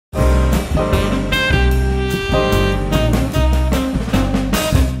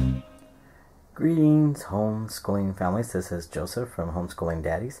Greetings, homeschooling families. This is Joseph from Homeschooling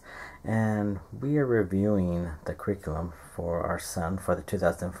Daddies, and we are reviewing the curriculum for our son for the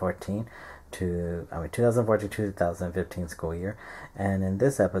 2014-2015 school year. And in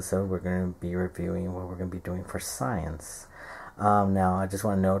this episode, we're going to be reviewing what we're going to be doing for science. Now, I just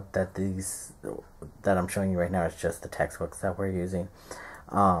want to note that these that I'm showing you right now is just the textbooks that we're using.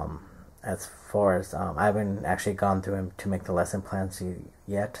 As far as I haven't actually gone through them to make the lesson plans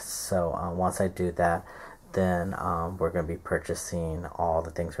yet, so once I do that, then we're going to be purchasing all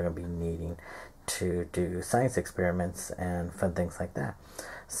the things we're going to be needing to do science experiments and fun things like that.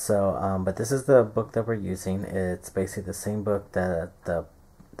 So but this is the book that we're using. It's basically the same book that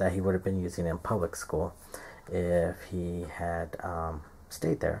he would have been using in public school if he had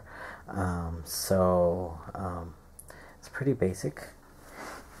stayed there. It's pretty basic,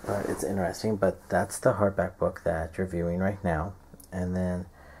 but it's interesting. But that's the hardback book that you're viewing right now, and then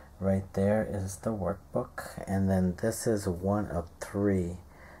right there is the workbook, and then this is one of three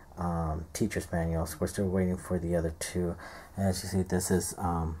teacher's manuals. We're still waiting for the other two. And as you see, this is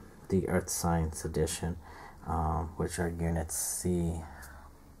the Earth Science edition, which are units C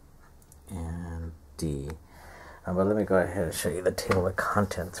and D. But let me go ahead and show you the table of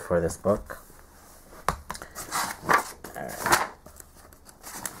contents for this book. Alright.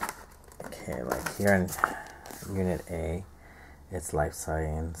 Okay, like here in Unit A, it's life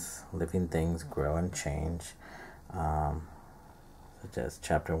science, living things grow and change. Such as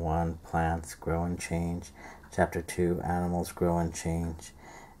Chapter 1, plants grow and change. Chapter 2, animals grow and change.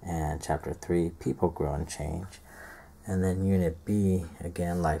 And Chapter 3, people grow and change. And then Unit B,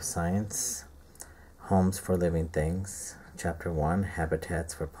 again, life science, homes for living things. Chapter 1,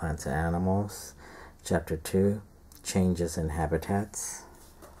 habitats for plants and animals. Chapter 2, changes in habitats.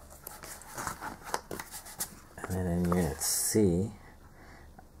 And then in Unit C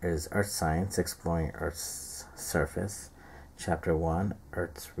is Earth Science, exploring Earth's surface. Chapter 1,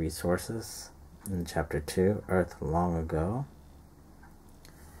 Earth's resources. And Chapter 2, Earth long ago.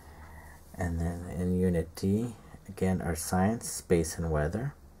 And then in Unit D, again, Earth Science, space and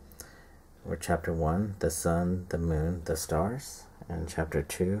weather. Or Chapter 1, the sun, the moon, the stars. And Chapter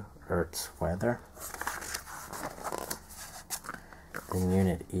 2, Earth's weather. In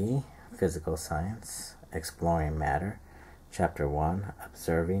Unit E, physical science, exploring matter. Chapter 1,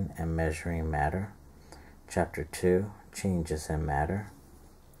 observing and measuring matter. Chapter 2, changes in matter.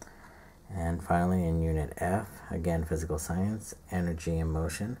 And finally in Unit F, again physical science, energy and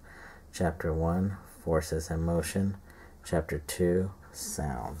motion. Chapter 1, forces and motion. Chapter 2,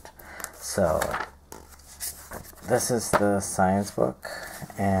 sound. So this is the science book,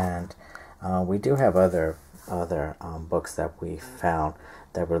 and we do have other books that we found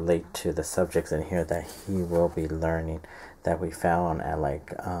that relate to the subjects in here that he will be learning, that we found at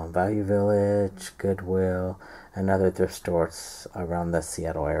like Value Village, Goodwill, and other thrift stores around the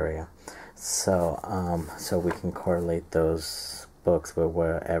Seattle area. So so we can correlate those books with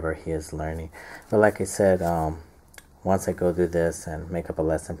wherever he is learning. But like I said, once I go through this and make up a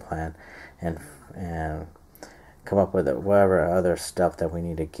lesson plan and come up with whatever other stuff that we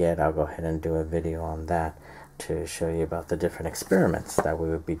need to get, I'll go ahead and do a video on that to show you about the different experiments that we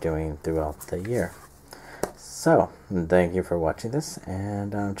would be doing throughout the year. So, thank you for watching this,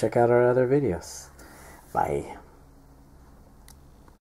 and check out our other videos. Bye.